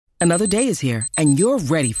Another day is here, and you're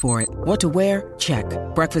ready for it. What to wear? Check.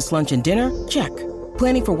 Breakfast, lunch, and dinner? Check.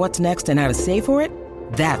 Planning for what's next and how to save for it?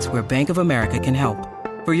 That's where Bank of America can help.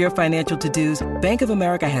 For your financial to-dos, Bank of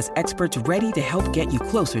America has experts ready to help get you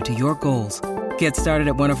closer to your goals. Get started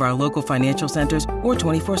at one of our local financial centers or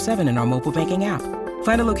 24/7 in our mobile banking app.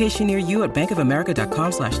 Find a location near you at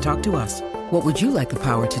bankofamerica.com/talktous. What would you like the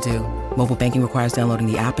power to do? Mobile banking requires downloading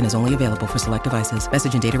the app and is only available for select devices.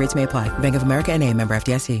 Message and data rates may apply. Bank of America N.A., member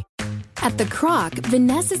FDIC. At the Croc,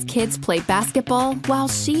 Vanessa's kids play basketball while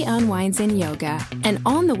she unwinds in yoga. And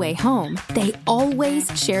on the way home, they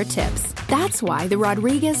always share tips. That's why the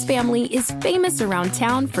Rodriguez family is famous around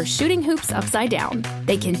town for shooting hoops upside down.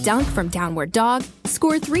 They can dunk from downward dog,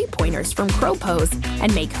 score three-pointers from crow pose,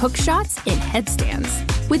 and make hook shots in headstands.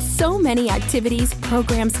 With so many activities,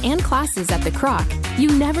 programs, and classes at the Croc, you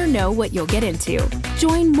never know what you'll get into.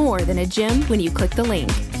 Join more than a gym when you click the link.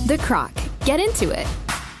 The Croc. Get into it.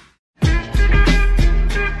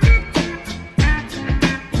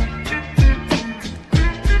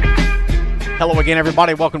 Hello again,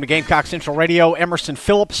 everybody. Welcome to Gamecock Central Radio. Emerson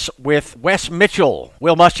Phillips with Wes Mitchell.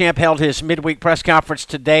 Will Muschamp held his midweek press conference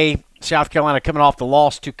today. South Carolina coming off the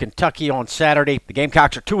loss to Kentucky on Saturday. The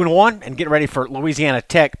Gamecocks are 2-1 and getting ready for Louisiana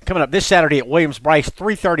Tech coming up this Saturday at Williams-Brice,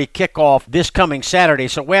 3:30 kickoff this coming Saturday.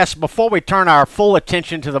 So, Wes, before we turn our full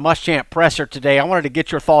attention to the Muschamp presser today, I wanted to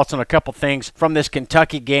get your thoughts on a couple things from this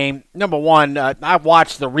Kentucky game. Number one, I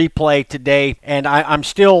watched the replay today, and I'm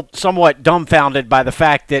still somewhat dumbfounded by the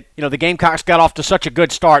fact that, the Gamecocks got off to such a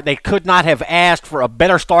good start. They could not have asked for a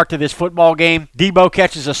better start to this football game. Debo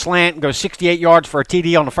catches a slant and goes 68 yards for a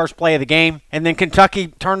TD on the first play of the game, and then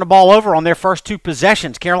Kentucky turned the ball over on their first two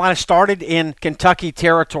possessions. Carolina started in Kentucky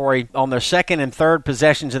territory on their second and third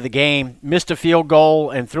possessions of the game, missed a field goal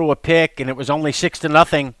and threw a pick, and it was only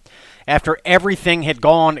 6-0 after everything had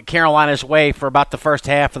gone Carolina's way for about the first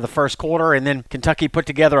half of the first quarter. And then Kentucky put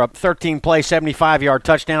together a 13-play, 75-yard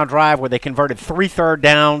touchdown drive where they converted 3 third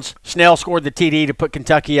downs. Snell scored the TD to put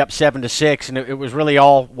Kentucky up 7-6, and it was really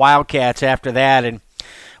all Wildcats after that. And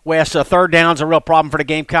Wes, third down's a real problem for the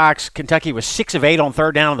Gamecocks. Kentucky was 6 of 8 on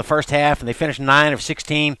third down in the first half, and they finished 9 of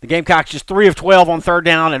 16. The Gamecocks just 3 of 12 on third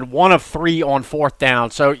down and 1 of 3 on fourth down.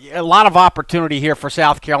 So a lot of opportunity here for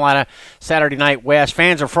South Carolina Saturday night, Wes.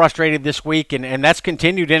 Fans are frustrated this week, and that's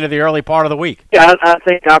continued into the early part of the week. Yeah, I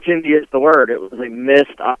think opportunity is the word. It was a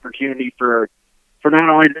missed opportunity for not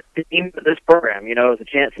only the team but this program. It was a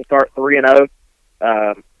chance to start 3-0.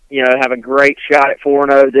 Have a great shot at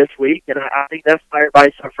 4-0 this week, and I think that's why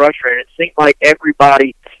everybody's so frustrated. It seemed like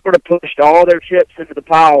everybody sort of pushed all their chips into the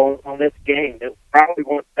pile on this game. It was probably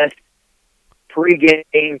one of the best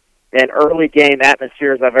pregame and early game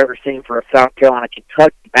atmospheres I've ever seen for a South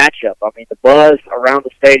Carolina-Kentucky matchup. I mean, the buzz around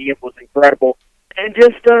the stadium was incredible, and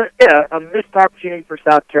just a missed opportunity for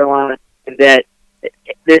South Carolina, and that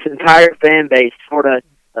this entire fan base sort of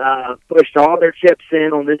pushed all their chips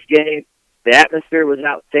in on this game. The atmosphere was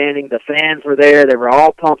outstanding. The fans were there. They were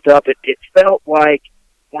all pumped up. It felt like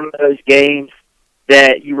one of those games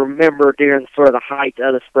that you remember during sort of the height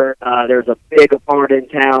of the spring. There's a big opponent in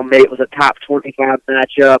town. Maybe it was a top 25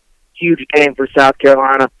 matchup. Huge game for South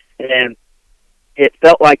Carolina. And it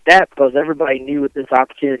felt like that because everybody knew what this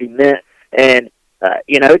opportunity meant. And,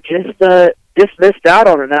 just missed out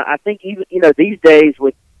on it. Now, I think even, these days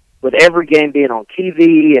with every game being on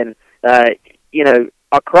TV and,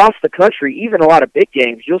 across the country, even a lot of big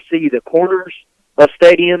games, you'll see the corners of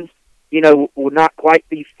stadiums, will not quite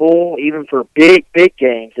be full, even for big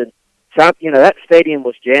games. And that stadium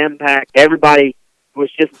was jam-packed. Everybody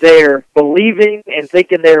was just there believing and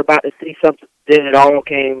thinking they were about to see something. Then it all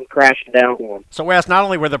came crashing down for them. So, Wes, not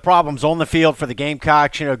only were the problems on the field for the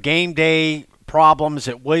Gamecocks, game day problems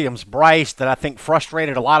at Williams-Brice that I think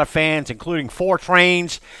frustrated a lot of fans, including 4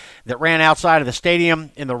 trains that ran outside of the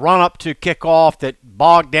stadium in the run-up to kickoff that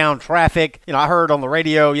bogged down traffic. I heard on the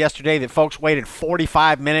radio yesterday that folks waited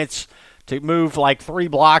 45 minutes to move like 3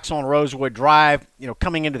 blocks on Rosewood Drive,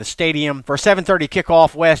 coming into the stadium. For a 7:30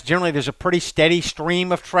 kickoff, West, generally there's a pretty steady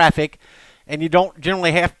stream of traffic, and you don't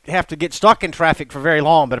generally have to get stuck in traffic for very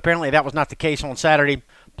long, but apparently that was not the case on Saturday.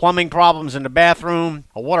 Plumbing problems in the bathroom,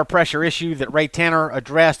 a water pressure issue that Ray Tanner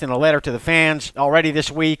addressed in a letter to the fans already this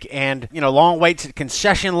week, and, long waits at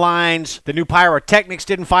concession lines. The new pyrotechnics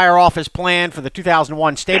didn't fire off as planned for the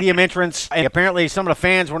 2001 stadium entrance. And apparently some of the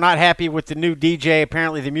fans were not happy with the new DJ.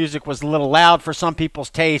 Apparently the music was a little loud for some people's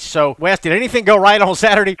taste. So, Wes, did anything go right on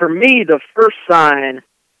Saturday? For me, the first sign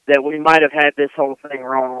that we might have had this whole thing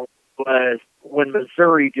wrong was when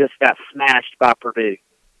Missouri just got smashed by Purdue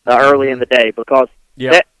early in the day, because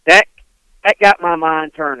that got my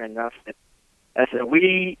mind turning. I said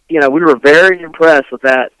we were very impressed with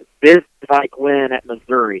that business-like win at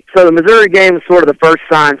Missouri. So the Missouri game was sort of the first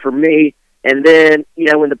sign for me. And then,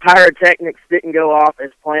 when the pyrotechnics didn't go off as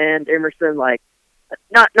planned, Emerson,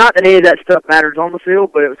 not that any of that stuff matters on the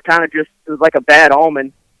field, but it was kind of just, it was like a bad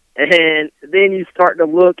omen. And then you start to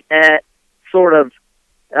look at sort of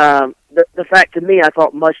the fact, to me, I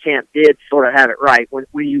thought Muschamp did sort of have it right. When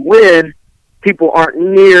you win, people aren't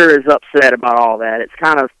near as upset about all that. It's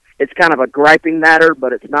kind of a griping matter,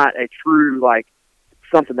 but it's not a true,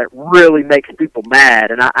 something that really makes people mad.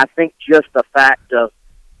 And I think just the fact of,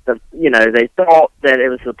 they thought that it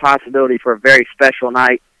was a possibility for a very special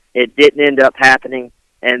night. It didn't end up happening.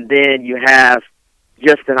 And then you have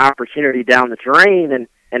just an opportunity down the drain,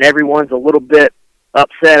 and everyone's a little bit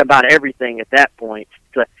upset about everything at that point.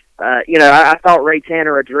 So, I thought Ray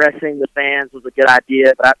Tanner addressing the fans was a good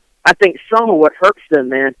idea, but I think some of what hurts them,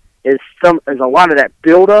 man, is a lot of that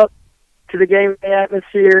build-up to the game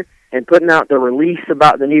atmosphere and putting out the release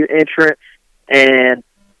about the new entrance. And,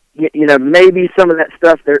 maybe some of that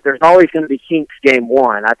stuff, there's always going to be kinks game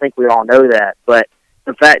one. I think we all know that. But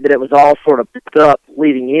the fact that it was all sort of picked up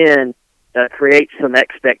leading in creates some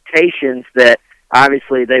expectations that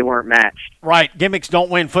obviously they weren't matched. Right. Gimmicks don't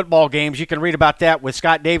win football games. You can read about that with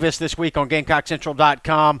Scott Davis this week on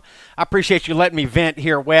GamecockCentral.com. I appreciate you letting me vent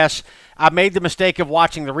here, Wes. I made the mistake of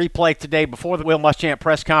watching the replay today before the Will Muschamp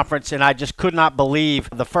press conference, and I just could not believe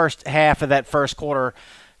the first half of that first quarter.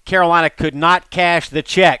 Carolina could not cash the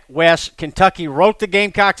check. Wes, Kentucky wrote the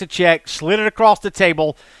Gamecocks a check, slid it across the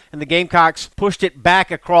table, and the Gamecocks pushed it back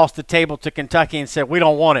across the table to Kentucky and said, we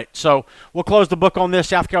don't want it. So we'll close the book on this.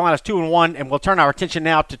 South Carolina's 2-1, and we'll turn our attention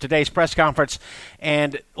now to today's press conference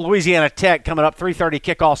and Louisiana Tech coming up 3:30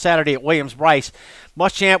 kickoff Saturday at Williams-Brice.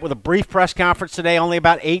 Muschamp with a brief press conference today, only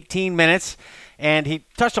about 18 minutes. And he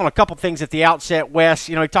touched on a couple things at the outset, Wes.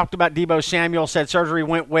 He talked about Deebo Samuel, said surgery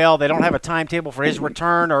went well. They don't have a timetable for his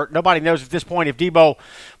return, or nobody knows at this point if Deebo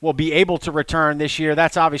will be able to return this year.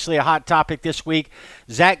 That's obviously a hot topic this week.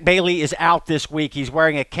 Zach Bailey is out this week. He's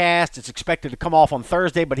wearing a cast. It's expected to come off on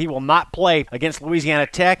Thursday, but he will not play against Louisiana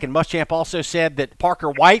Tech. And Muschamp also said that Parker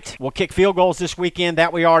White will kick field goals this weekend.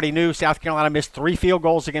 That we already knew. South Carolina missed 3 field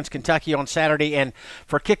goals against Kentucky on Saturday. And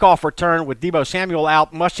for kickoff return with Deebo Samuel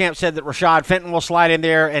out, Muschamp said that Rashad Fenton will slide in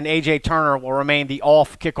there, and A.J. Turner will remain the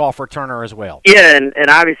off kickoff returner as well. Yeah, and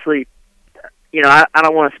obviously, I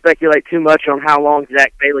don't want to speculate too much on how long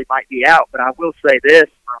Zach Bailey might be out, but I will say this,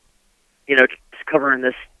 just covering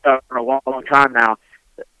this stuff for a long, long time now,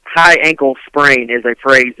 high ankle sprain is a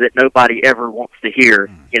phrase that nobody ever wants to hear.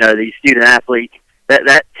 These student athletes,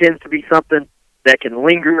 that tends to be something that can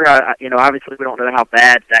linger. Obviously we don't know how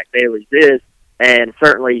bad Zach Bailey's is, and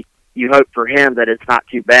certainly you hope for him that it's not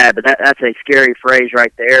too bad, but that's a scary phrase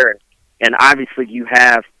right there. And obviously you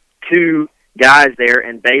have 2 guys there,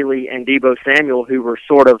 and Bailey and Deebo Samuel, who were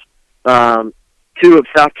sort of 2 of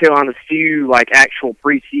South Carolina's few actual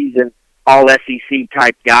preseason all-SEC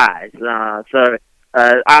type guys. So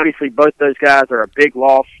obviously both those guys are a big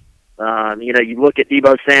loss. You look at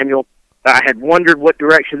Deebo Samuel. I had wondered what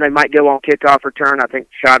direction they might go on kickoff return. I think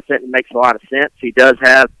Rashad Fenton makes a lot of sense. He does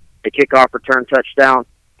have a kickoff return touchdown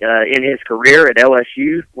in his career at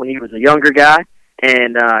LSU when he was a younger guy,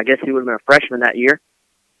 and I guess he would have been a freshman that year.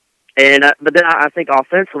 And but then I think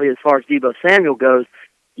offensively, as far as Deebo Samuel goes,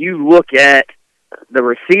 you look at the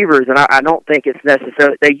receivers, and I don't think it's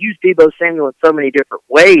necessarily – they use Deebo Samuel in so many different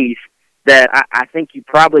ways that I think you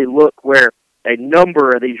probably look where a number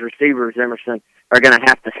of these receivers, Emerson, are going to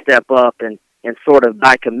have to step up and sort of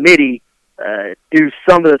by committee do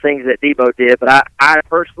some of the things that Deebo did. But I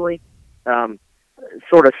personally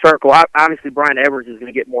sort of circle. Obviously, Brian Edwards is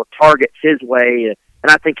going to get more targets his way,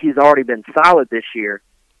 and I think he's already been solid this year.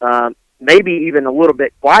 Maybe even a little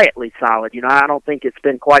bit quietly solid. I don't think it's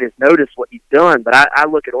been quite as noticed what he's done, but I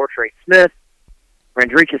look at Ortre Smith,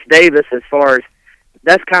 Randricus Davis, as far as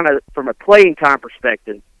that's kind of from a playing time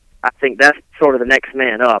perspective. I think that's sort of the next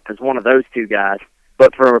man up as one of those 2 guys.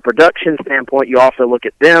 But from a production standpoint, you also look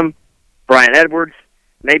at them, Brian Edwards,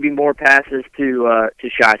 maybe more passes to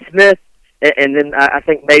Shi Smith. And then I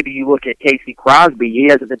think maybe you look at Casey Crosby. He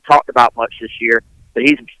hasn't been talked about much this year, but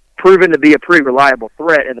he's proven to be a pretty reliable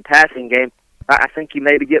threat in the passing game. I think you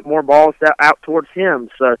maybe get more balls out towards him.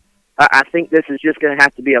 So I think this is just going to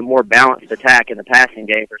have to be a more balanced attack in the passing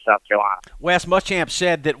game for South Carolina. Wes Muschamp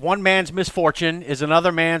said that one man's misfortune is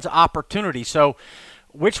another man's opportunity. So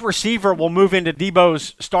which receiver will move into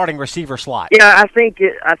Deebo's starting receiver slot? Yeah, I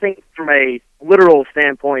think from a literal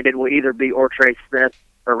standpoint, it will either be Ortre Smith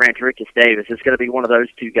or Randricus Davis. It's going to be one of those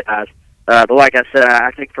 2 guys. But like I said,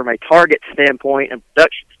 I think from a target standpoint and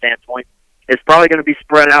production standpoint, it's probably going to be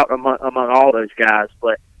spread out among all those guys.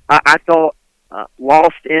 But I thought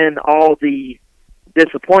lost in all the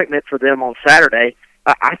disappointment for them on Saturday,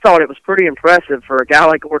 I thought it was pretty impressive for a guy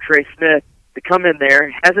like Ortre Smith to come in there.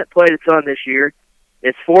 Hasn't played a ton this year.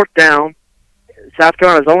 It's fourth down. South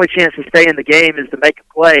Carolina's only chance to stay in the game is to make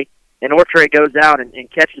a play, and Ortre goes out and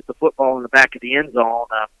catches the football in the back of the end zone.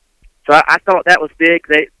 So I thought that was big.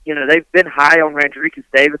 They've been high on Randricus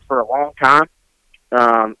Davis for a long time.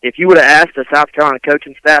 If you would have asked the South Carolina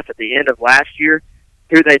coaching staff at the end of last year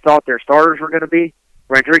who they thought their starters were going to be,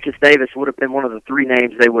 Randricus Davis would have been one of the three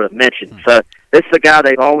names they would have mentioned. So this is a guy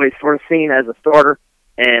they've always sort of seen as a starter,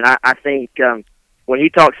 and I think when he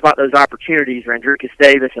talks about those opportunities, Randricus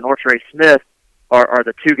Davis and Ortre Smith are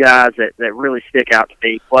the two guys that really stick out to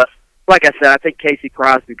me. Plus, like I said, I think Casey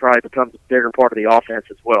Crosby probably becomes a bigger part of the offense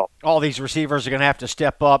as well. All these receivers are going to have to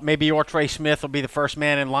step up. Maybe Ortre Smith will be the first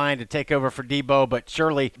man in line to take over for Debo, but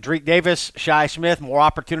surely Drake Davis, Shi Smith, more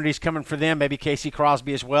opportunities coming for them. Maybe Casey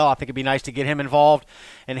Crosby as well. I think it'd be nice to get him involved.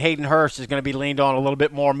 And Hayden Hurst is going to be leaned on a little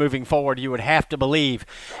bit more moving forward, you would have to believe.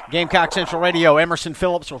 Gamecock Central Radio, Emerson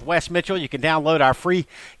Phillips with Wes Mitchell. You can download our free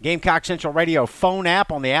Gamecock Central Radio phone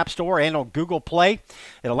app on the App Store and on Google Play.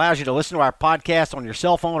 It allows you to listen to our podcast on your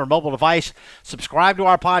cell phone or mobile device. Subscribe to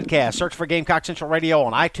our podcast. Search for Gamecock Central Radio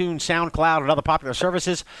on iTunes, SoundCloud, and other popular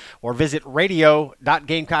services, or visit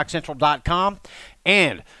radio.gamecockcentral.com.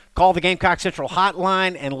 And call the Gamecock Central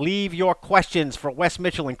hotline and leave your questions for Wes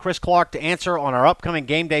Mitchell and Chris Clark to answer on our upcoming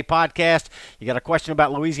Game Day podcast. You got a question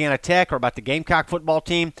about Louisiana Tech or about the Gamecock football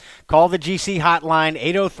team? Call the GC hotline,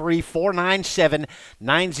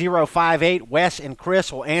 803-497-9058. Wes and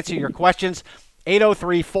Chris will answer your questions,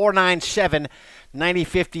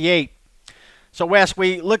 803-497-9058. So, Wes,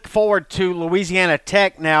 we look forward to Louisiana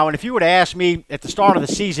Tech now, and if you would have asked me at the start of the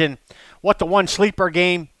season what the one sleeper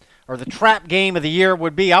game or the trap game of the year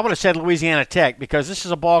would be, I would have said Louisiana Tech, because this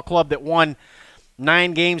is a ball club that won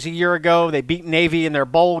 9 games a year ago. They beat Navy in their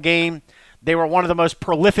bowl game. They were one of the most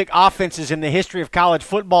prolific offenses in the history of college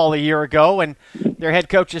football a year ago, and their head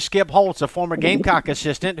coach is Skip Holtz, a former Gamecock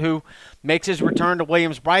assistant who makes his return to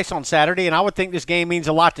Williams-Brice on Saturday, and I would think this game means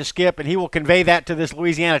a lot to Skip, and he will convey that to this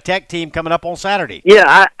Louisiana Tech team coming up on Saturday.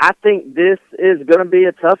 Yeah, I think this is going to be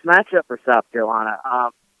a tough matchup for South Carolina.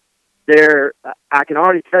 I can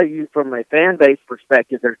already tell you from a fan base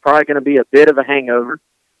perspective, there's probably going to be a bit of a hangover.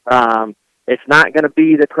 It's not going to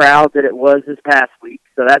be the crowd that it was this past week,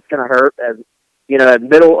 so that's going to hurt as, a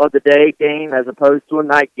middle of the day game as opposed to a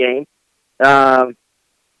night game.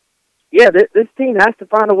 This team has to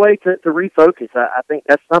find a way to refocus. I think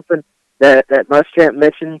that's something that Muschamp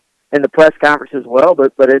mentioned in the press conference as well,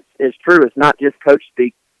 but it's true. It's not just coach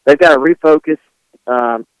speak. They've got to refocus,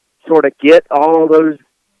 sort of get all those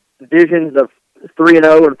visions of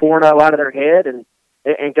 3-0 and 4-0 out of their head and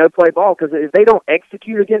go play ball, because if they don't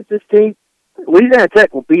execute against this team, Louisiana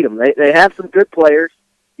Tech will beat them. They have some good players.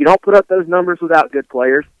 You don't put up those numbers without good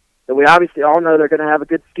players. So we obviously all know they're going to have a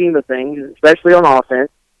good scheme of things, especially on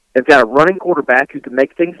offense. They've got a running quarterback who can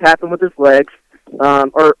make things happen with his legs,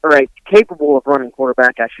 or a capable of running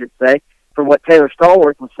quarterback, I should say. From what Taylor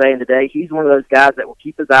Stallworth was saying today, he's one of those guys that will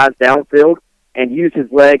keep his eyes downfield and use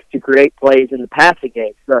his legs to create plays in the passing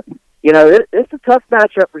game. So, it's a tough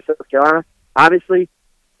matchup for South Carolina. Obviously,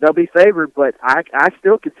 they'll be favored, but I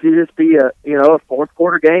still could see this be a fourth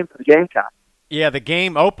quarter game for the Gamecocks. Yeah, the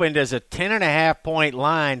game opened as a 10.5-point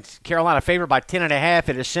line. Carolina favored by 10.5.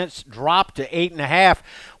 It has since dropped to 8.5.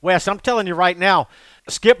 Wes, I'm telling you right now,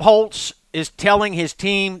 Skip Holtz is telling his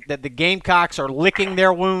team that the Gamecocks are licking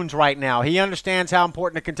their wounds right now. He understands how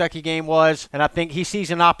important the Kentucky game was, and I think he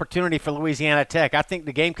sees an opportunity for Louisiana Tech. I think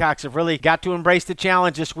the Gamecocks have really got to embrace the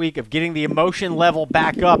challenge this week of getting the emotion level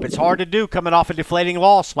back up. It's hard to do coming off a deflating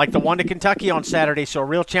loss like the one to Kentucky on Saturday, so a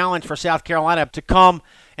real challenge for South Carolina to come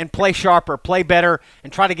and play sharper, play better,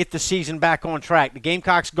 and try to get the season back on track. The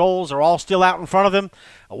Gamecocks' goals are all still out in front of them.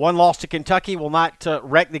 A one loss to Kentucky will not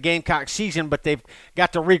wreck the Gamecocks' season, but they've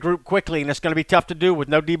got to regroup quickly, and it's going to be tough to do with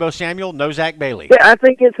no Debo Samuel, no Zach Bailey. Yeah, I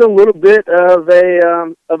think it's a little bit of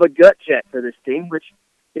a gut check for this team, which,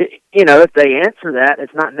 if they answer that,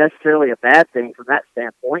 it's not necessarily a bad thing from that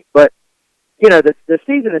standpoint. But, the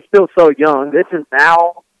season is still so young. This is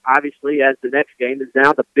now, obviously, as the next game is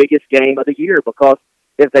now the biggest game of the year, because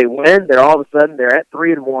if they win, they're all of a sudden they're at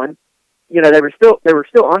 3-1. They were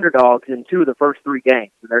still underdogs in 2 of the first 3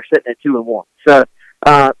 games, and they're sitting at 2-1. So,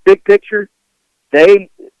 big picture, I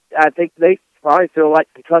think they probably feel like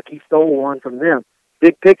Kentucky stole one from them.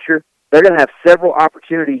 Big picture, they're going to have several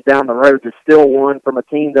opportunities down the road to steal one from a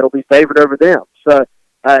team that'll be favored over them. So,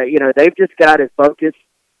 they've just got to focus,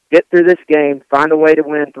 get through this game, find a way to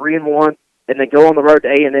win 3-1, and then go on the road to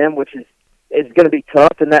A&M, which is going to be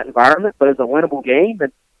tough in that environment, but it's a winnable game.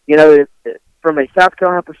 And, from a South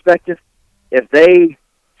Carolina perspective, if they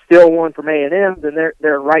still won from A&M, then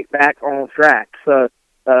they're right back on track. So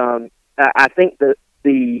I think that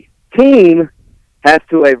the team has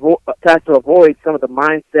to avoid some of the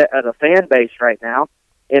mindset of the fan base right now,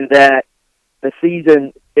 in that the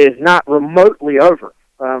season is not remotely over.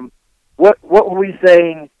 What were we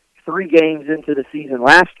saying 3 games into the season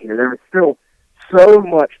last year? There was still so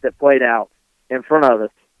much that played out in front of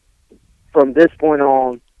us from this point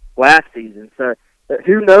on last season. So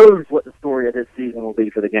who knows what the story of this season will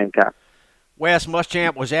be for the Gamecocks. Wes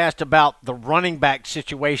Muschamp was asked about the running back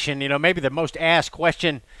situation. Maybe the most asked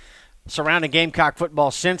question surrounding Gamecock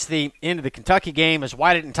football since the end of the Kentucky game is,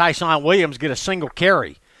 why didn't Tyson Williams get a single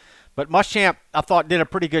carry? But Muschamp, I thought, did a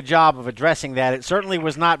pretty good job of addressing that. It certainly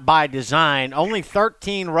was not by design. Only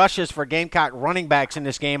 13 rushes for Gamecock running backs in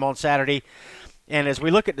this game on Saturday. And as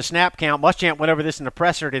we look at the snap count, Muschamp went over this in the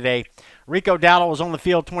presser today. Rico Dowdle was on the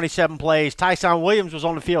field 27 plays. Tyson Williams was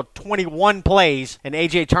on the field 21 plays. And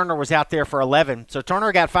A.J. Turner was out there for 11. So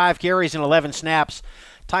Turner got 5 carries and 11 snaps.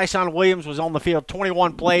 Tyson Williams was on the field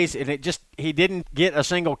 21 plays, and he didn't get a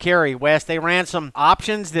single carry, Wes. They ran some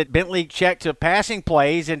options that Bentley checked to passing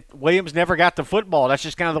plays, and Williams never got the football. That's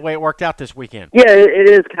just kind of the way it worked out this weekend. Yeah, it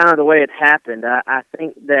is kind of the way it happened. I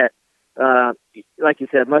think that, like you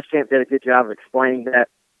said, Muschamp did a good job of explaining that.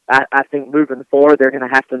 I think moving forward, they're going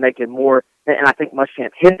to have to make it more, and I think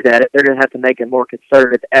Muschamp hinted at it, they're going to have to make a more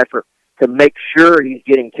concerted effort to make sure he's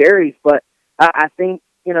getting carries. But I think,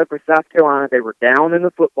 for South Carolina, they were down in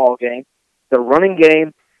the football game. The running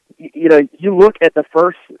game, you look at the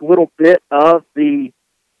first little bit of the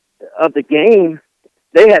game,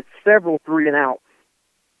 they had several 3-and-outs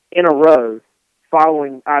in a row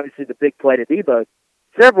following, obviously, the big play to Debo.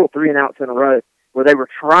 Several 3-and-outs in a row where they were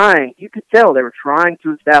trying, you could tell they were trying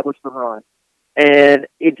to establish the run, and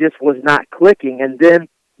it just was not clicking. And then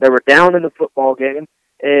they were down in the football game,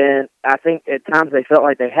 and I think at times they felt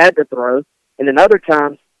like they had to throw. And then other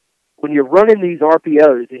times, when you're running these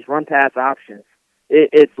RPOs, these run-pass options,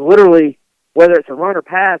 it's literally, whether it's a run or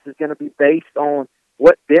pass, is going to be based on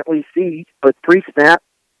what Bentley sees, but pre-snap,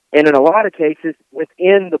 and in a lot of cases,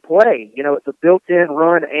 within the play. It's a built-in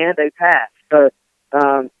run and a pass. So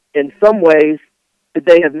in some ways,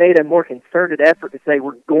 they have made a more concerted effort to say,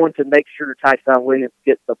 we're going to make sure Tyson Williams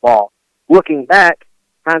gets the ball. Looking back,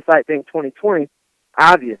 hindsight being 20/20,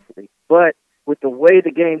 obviously. But with the way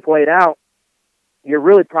the game played out, you're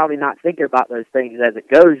really probably not thinking about those things as it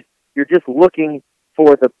goes. You're just looking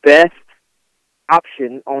for the best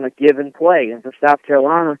option on a given play. And for South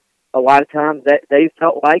Carolina, a lot of times that they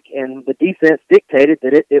felt like, and the defense dictated,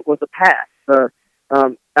 that it was a pass. So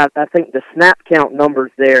I think the snap count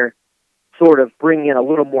numbers there sort of bring in a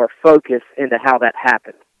little more focus into how that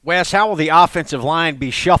happened. Wes, how will the offensive line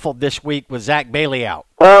be shuffled this week with Zach Bailey out?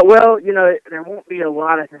 Well, there won't be a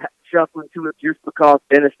lot of shuffling to it just because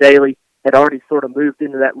Dennis Daly had already sort of moved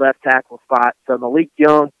into that left tackle spot. So Malik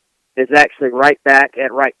Young is actually right back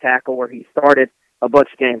at right tackle, where he started a bunch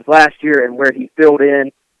of games last year and where he filled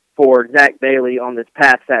in for Zach Bailey on this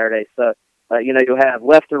past Saturday. So, you'll have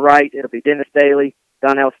left to right. It'll be Dennis Daly,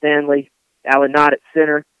 Donnell Stanley, Alan Knott at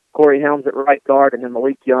center, Corey Helms at right guard, and then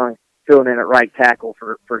Malik Young filling in at right tackle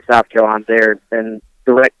for South Carolina there, and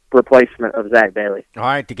direct replacement of Zach Bailey. All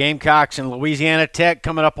right, the Gamecocks and Louisiana Tech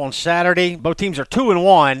coming up on Saturday. Both teams are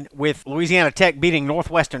 2-1, with Louisiana Tech beating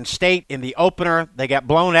Northwestern State in the opener. They got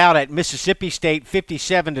blown out at Mississippi State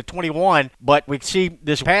 57-21, but we see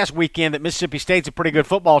this past weekend that Mississippi State's a pretty good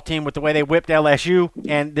football team with the way they whipped LSU.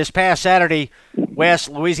 And this past Saturday,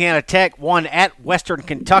 Louisiana Tech won at Western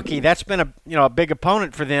Kentucky. That's been a big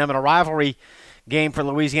opponent for them and a rivalry game for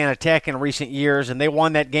Louisiana Tech in recent years, and they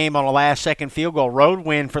won that game on a last-second field goal road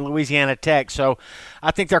win for Louisiana Tech. So I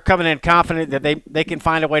think they're coming in confident that they can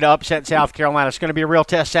find a way to upset South Carolina. It's going to be a real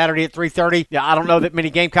test Saturday at 3:30. Yeah, I don't know that many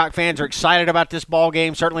Gamecock fans are excited about this ball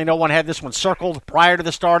game. Certainly no one had this one circled prior to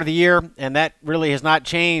the start of the year, and that really has not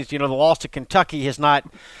changed. The loss to Kentucky has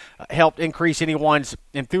not helped increase anyone's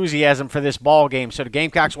enthusiasm for this ball game. So the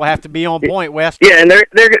Gamecocks will have to be on point, Wes. Yeah, and they're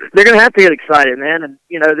going to have to get excited, man. And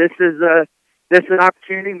this is an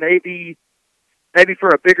opportunity, maybe for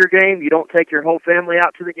a bigger game. You don't take your whole family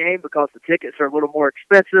out to the game because the tickets are a little more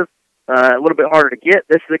expensive, a little bit harder to get.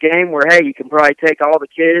 This is a game where, hey, you can probably take all the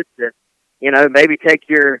kids and, maybe take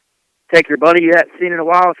your buddy you haven't seen in a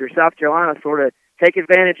while. If you're South Carolina, sort of take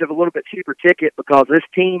advantage of a little bit cheaper ticket, because this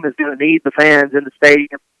team is going to need the fans in the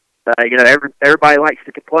stadium. Everybody likes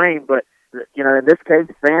to complain, but, in this case,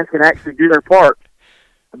 fans can actually do their part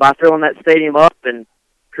by filling that stadium up and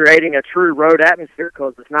creating a true road atmosphere,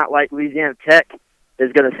 because it's not like Louisiana Tech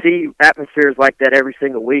is going to see atmospheres like that every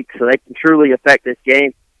single week, so they can truly affect this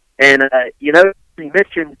game And, you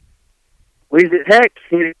mentioned Louisiana Tech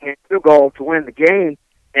hitting a field goal to win the game,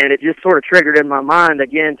 and it just sort of triggered in my mind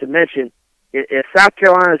again to mention if South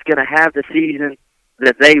Carolina is going to have the season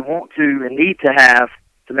that they want to and need to have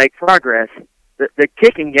to make progress, the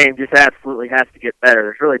kicking game just absolutely has to get better.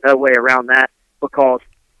 There's really no way around that because,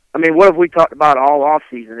 I mean, what have we talked about all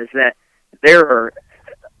offseason is that there are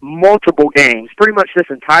multiple games. Pretty much this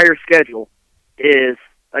entire schedule is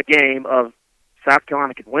a game of South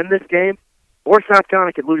Carolina could win this game or South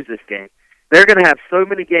Carolina could lose this game. They're going to have so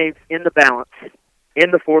many games in the balance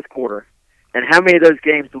in the fourth quarter, and how many of those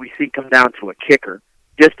games do we see come down to a kicker,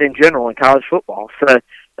 just in general in college football? So,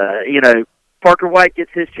 Parker White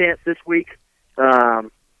gets his chance this week.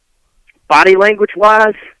 Body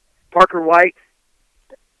language-wise, Parker White,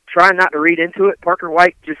 try not to read into it. Parker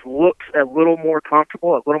White just looks a little more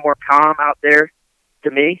comfortable, a little more calm out there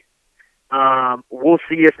to me. We'll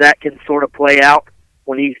see if that can sort of play out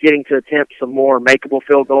when he's getting to attempt some more makeable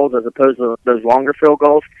field goals as opposed to those longer field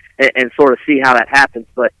goals and sort of see how that happens.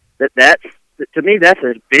 But that's to me, that's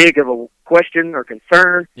as big of a question or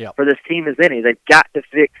concern for this team as any. They've got to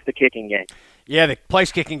fix the kicking game. Yeah, the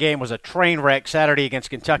place kicking game was a train wreck Saturday against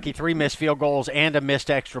Kentucky. 3 missed field goals and a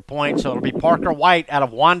missed extra point. So it'll be Parker White out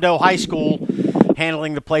of Wando High School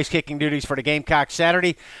handling the place kicking duties for the Gamecocks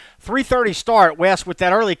Saturday. 3:30 start, Wes, with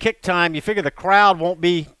that early kick time. You figure the crowd won't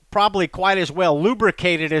be probably quite as well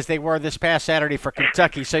lubricated as they were this past Saturday for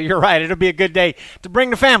Kentucky. So you're right. It'll be a good day to bring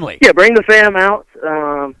the family. Yeah, bring the fam out.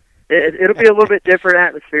 It'll be a little bit different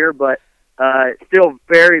atmosphere, but still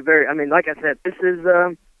very, very, I mean, like I said, this is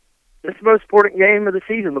the most important game of the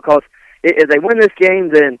season because if they win this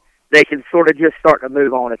game, then they can sort of just start to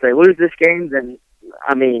move on. If they lose this game, then,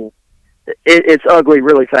 I mean, it's ugly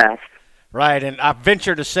really fast. Right, and I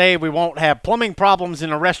venture to say we won't have plumbing problems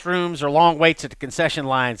in the restrooms or long waits at the concession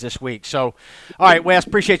lines this week. So, all right, Wes,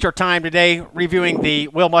 appreciate your time today reviewing the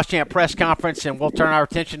Will Muschamp press conference, and we'll turn our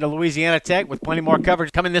attention to Louisiana Tech with plenty more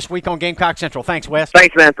coverage coming this week on Gamecock Central. Thanks, Wes.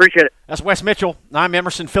 Thanks, man. Appreciate it. That's Wes Mitchell. I'm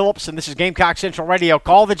Emerson Phillips, and this is Gamecock Central Radio.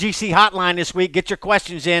 Call the GC hotline this week. Get your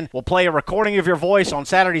questions in. We'll play a recording of your voice on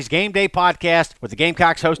Saturday's Game Day podcast with the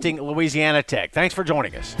Gamecocks hosting Louisiana Tech. Thanks for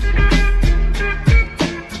joining us.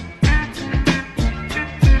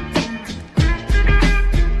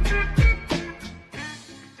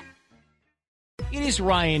 It is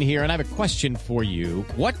Ryan here, and I have a question for you.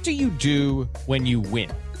 What do you do when you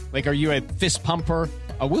win? Like, are you a fist pumper,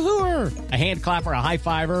 a woo-hooer, a hand clapper, a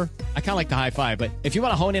high-fiver? I kind of like the high-five, but if you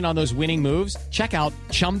want to hone in on those winning moves, check out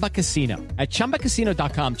Chumba Casino. At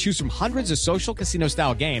ChumbaCasino.com, choose from hundreds of social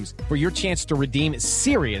casino-style games for your chance to redeem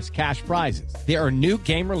serious cash prizes. There are new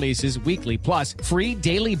game releases weekly, plus free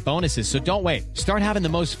daily bonuses, so don't wait. Start having the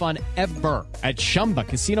most fun ever at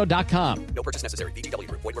ChumbaCasino.com. No purchase necessary. VGW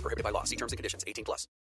Group. Void where prohibited by law. See terms and conditions. 18+.